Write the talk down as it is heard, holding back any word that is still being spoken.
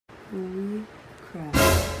Holy crap. A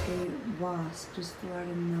wasp just flew out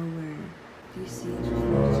of nowhere. Do you see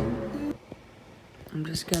it? I'm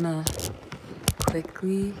just gonna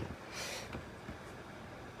quickly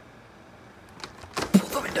pull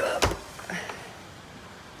the window up.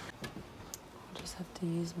 I'll just have to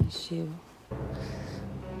use my shoe.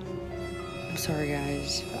 I'm sorry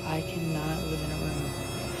guys, but I cannot live in a room.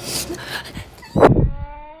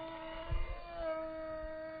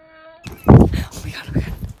 Oh my god, oh my god.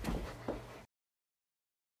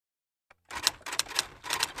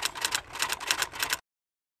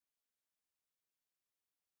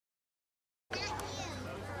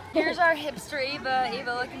 Here's our hipster Ava.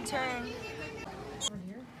 Ava, look and turn.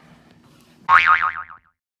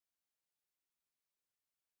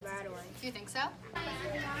 Do you think so?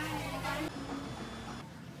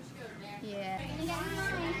 Yeah.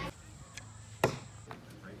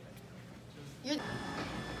 You're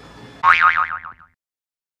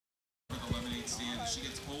lemonade stand. She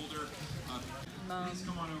gets older. Please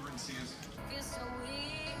come on over and see us. Feels so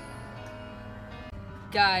weird.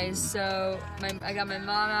 Guys, so I got my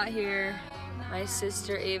mom out here, my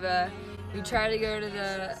sister Ava. We tried to go to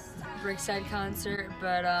the Brickside concert,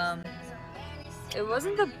 but it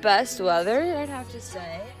wasn't the best weather, I'd have to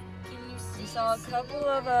say. We saw a couple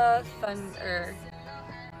of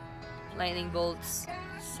lightning bolts,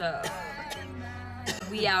 so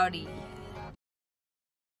we outie.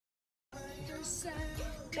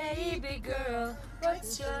 Baby girl,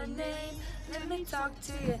 what's your name? Let me talk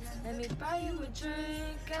to you, let me buy you a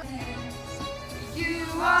drink. You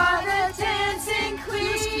are the dancing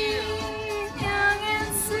queen, young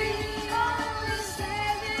and sweet, only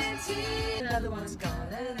 17. Another one's gone,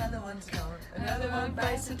 and another one's gone. Another one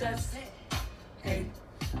bites the dust. Hey,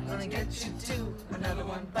 only get you two. Another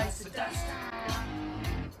one bites the dust.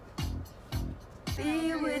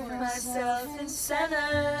 Be with myself in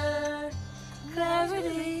center.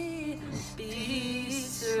 Clarity, peace,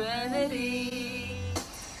 serenity.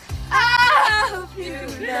 I hope you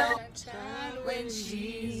know when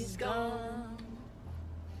she's gone.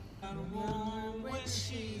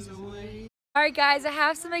 Alright guys, I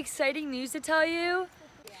have some exciting news to tell you.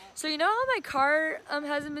 So you know how my car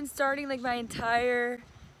hasn't been starting like my entire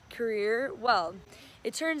career? Well,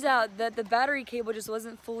 it turns out that the battery cable just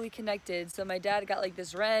wasn't fully connected, so my dad got like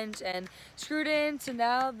this wrench and screwed in, so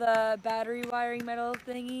now the battery wiring metal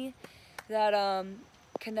thingy that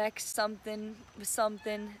connects something with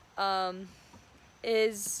something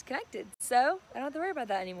is connected, so I don't have to worry about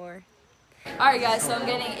that anymore. Alright guys, so I'm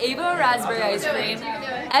getting Ava raspberry ice cream.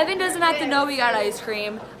 Evan doesn't have to know we got ice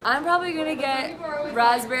cream. I'm probably gonna get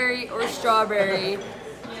raspberry or strawberry,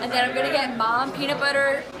 and then I'm gonna get Mom peanut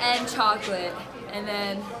butter and chocolate. And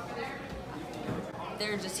then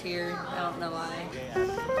they're just here. I don't know why.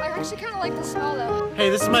 I actually kind of like the smell though. Hey,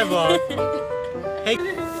 this is my vlog. Hey.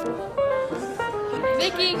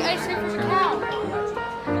 Making ice cream from a cow.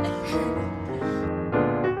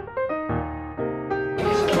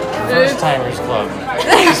 First Timers Club.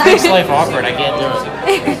 This makes life awkward. I can't do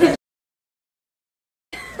it.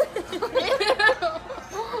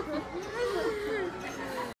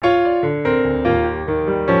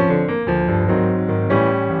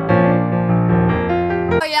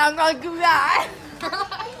 I'm gonna do that.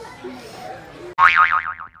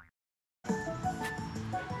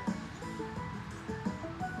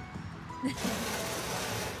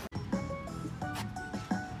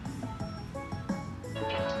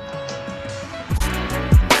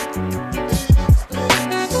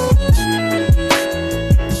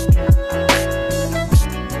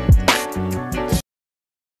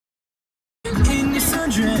 In your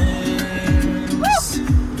sundress,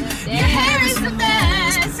 Your hair is the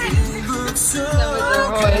best. look so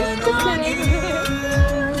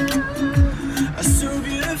so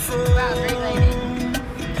beautiful. Wow, great lighting.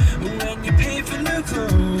 When you pay for new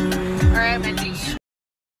clothes. Alright, Mindy.